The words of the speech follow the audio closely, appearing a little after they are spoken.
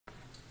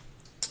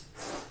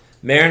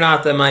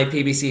Maranatha, my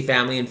PBC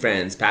family and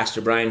friends. Pastor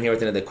Brian here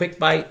with another quick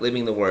bite,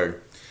 living the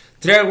Word.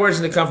 Today our words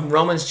are going to come from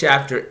Romans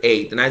chapter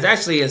 8. And I was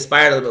actually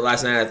inspired a little bit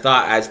last night, I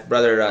thought, as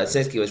Brother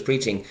Sinsky was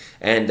preaching.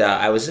 And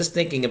I was just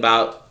thinking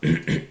about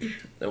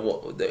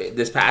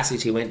this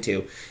passage he went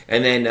to.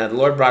 And then the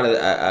Lord brought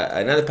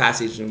another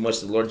passage in which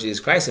the Lord Jesus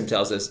Christ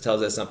himself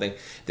tells us something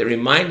that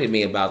reminded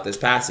me about this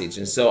passage.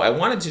 And so I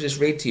wanted to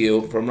just read to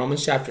you from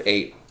Romans chapter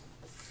 8.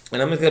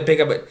 And I'm just going to pick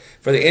up it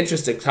for the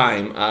interest of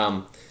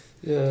time.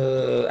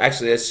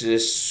 Actually,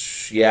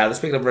 let's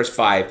pick up verse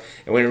 5, and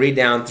we're going to read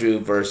down through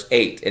verse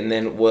 8, and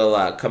then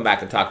we'll come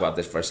back and talk about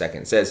this for a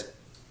second. It says,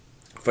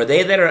 "For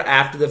they that are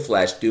after the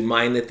flesh do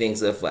mind the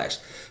things of the flesh,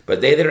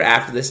 but they that are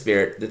after the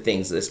Spirit, the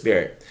things of the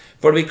Spirit.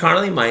 For to be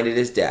carnally minded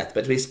is death,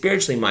 but to be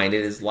spiritually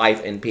minded is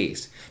life and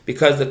peace.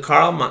 Because the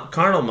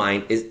carnal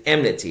mind is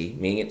enmity,"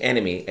 meaning an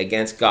enemy,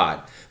 "against God.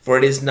 For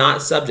it is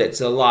not subject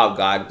to the law of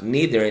God,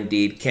 neither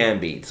indeed can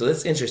be." So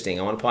that's interesting.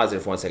 I want to pause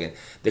there for 1 second.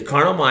 The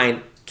carnal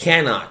mind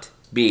cannot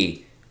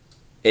be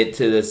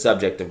to the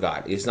subject of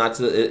God. It's not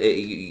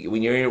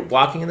when you're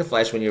walking in the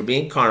flesh, when you're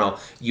being carnal,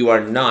 you are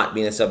not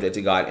being a subject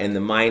to God, and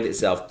the mind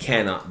itself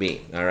cannot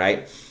be. All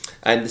right,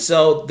 and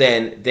so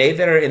then they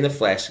that are in the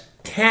flesh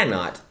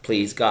cannot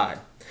please God.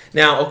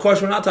 Now, of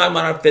course, we're not talking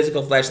about our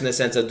physical flesh in the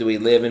sense of do we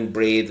live and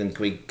breathe and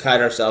can we cut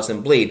ourselves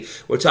and bleed.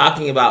 We're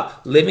talking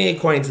about living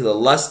according to the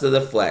lust of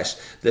the flesh,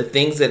 the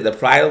things that the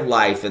pride of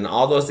life and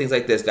all those things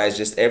like this, guys,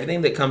 just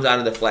everything that comes out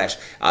of the flesh.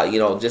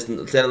 Just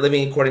instead of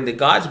living according to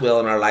God's will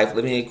in our life,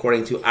 living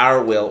according to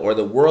our will or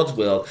the world's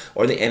will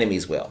or the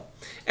enemy's will.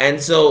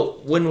 And so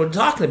when we're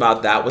talking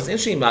about that, what's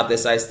interesting about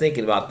this, I was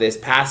thinking about this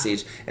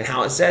passage and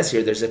how it says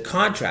here, there's a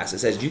contrast. It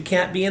says you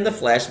can't be in the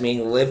flesh,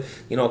 meaning live,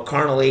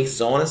 carnally,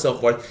 so on and so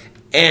forth,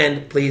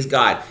 and please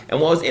God. And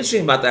what was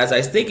interesting about that, as I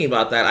was thinking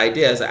about that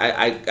idea, as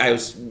I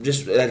was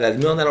just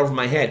milling that over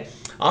my head,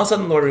 all of a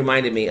sudden the Lord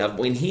reminded me of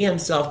when He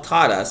Himself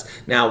taught us.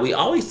 Now, we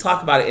always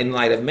talk about it in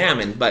light of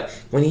mammon, but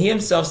when He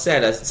Himself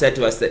said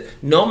to us that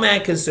no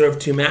man can serve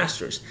two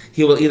masters.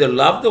 He will either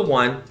love the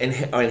one and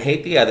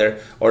hate the other,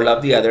 or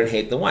love the other and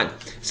hate the one.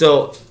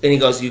 So, and He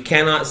goes, you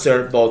cannot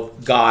serve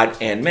both God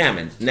and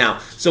mammon. Now,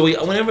 so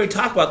whenever we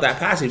talk about that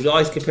passage, we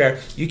always compare,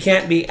 you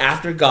can't be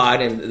after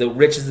God and the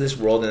riches of this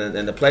world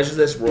and the pleasures of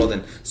this world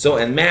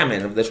and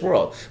mammon of this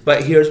world.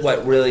 But here's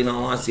what really, in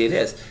all honesty, it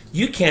is.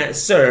 You cannot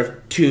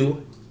serve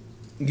two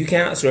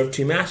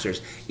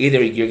masters.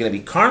 Either you're going to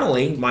be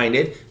carnally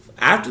minded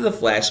after the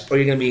flesh, or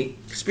you're going to be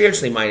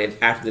spiritually minded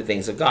after the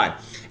things of God.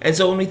 And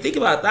so when we think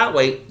about it that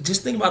way,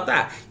 just think about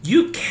that.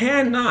 You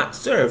cannot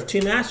serve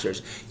two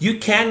masters. You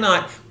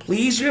cannot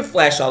please your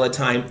flesh all the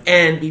time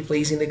and be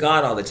pleasing to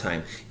God all the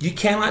time. You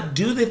cannot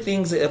do the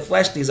things that the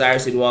flesh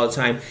desires to do all the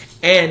time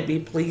and be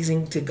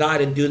pleasing to God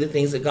and do the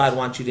things that God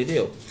wants you to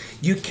do.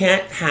 You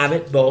can't have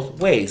it both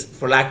ways.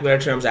 For lack of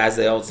better terms, as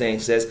the old saying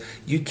says,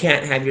 you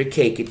can't have your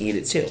cake and eat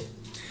it too.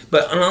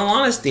 But in all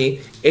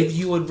honesty, if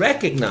you would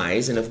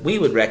recognize, and if we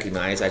would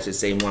recognize, I should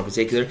say more in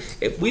particular,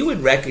 if we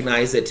would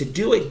recognize that to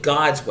do it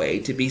God's way,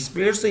 to be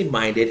spiritually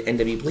minded and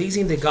to be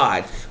pleasing to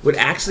God, would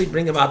actually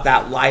bring about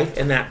that life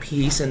and that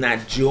peace and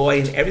that joy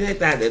and everything like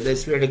that the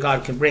Spirit of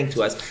God can bring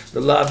to us. The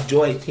love,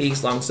 joy,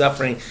 peace,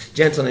 long-suffering,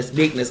 gentleness,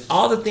 meekness,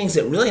 all the things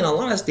that really, in all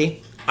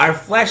honesty, our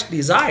flesh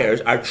desires,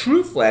 our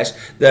true flesh,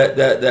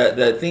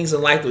 the things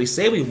in life that we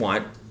say we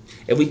want.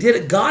 If we did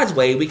it God's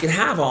way, we could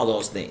have all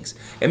those things.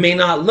 It may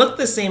not look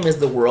the same as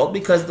the world,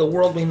 because the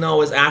world we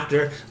know is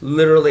after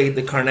literally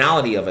the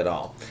carnality of it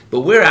all. But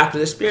we're after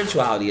the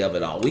spirituality of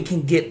it all. We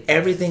can get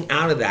everything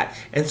out of that.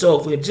 And so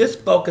if we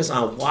just focus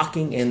on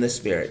walking in the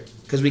Spirit,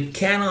 because we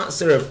cannot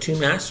serve two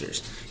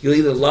masters. You'll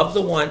either love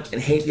the one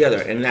and hate the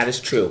other, and that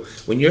is true.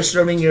 When you're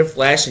serving your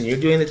flesh and you're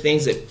doing the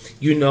things that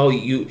you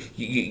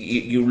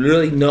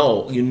really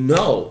know,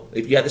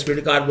 if you have the Spirit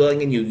of God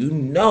willing in you, you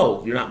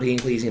know you're not being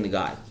pleasing to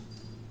God.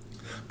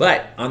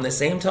 But on the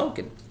same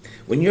token,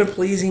 when you're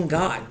pleasing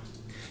God,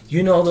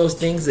 you know those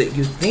things that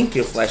you think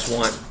your flesh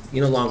want,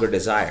 you no longer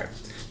desire.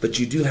 But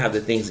you do have the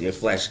things that your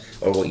flesh,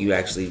 or what you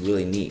actually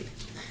really need.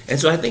 And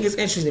so I think it's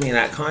interesting to me,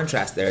 that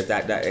contrast there,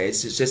 that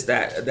it's just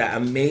that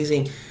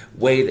amazing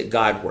way that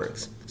God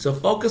works. So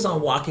focus on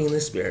walking in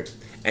the Spirit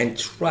and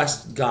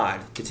trust God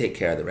to take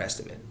care of the rest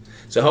of it.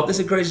 So I hope this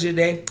encourages you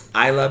today.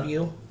 I love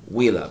you.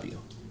 We love you.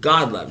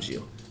 God loves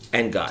you.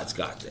 And God's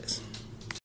got this.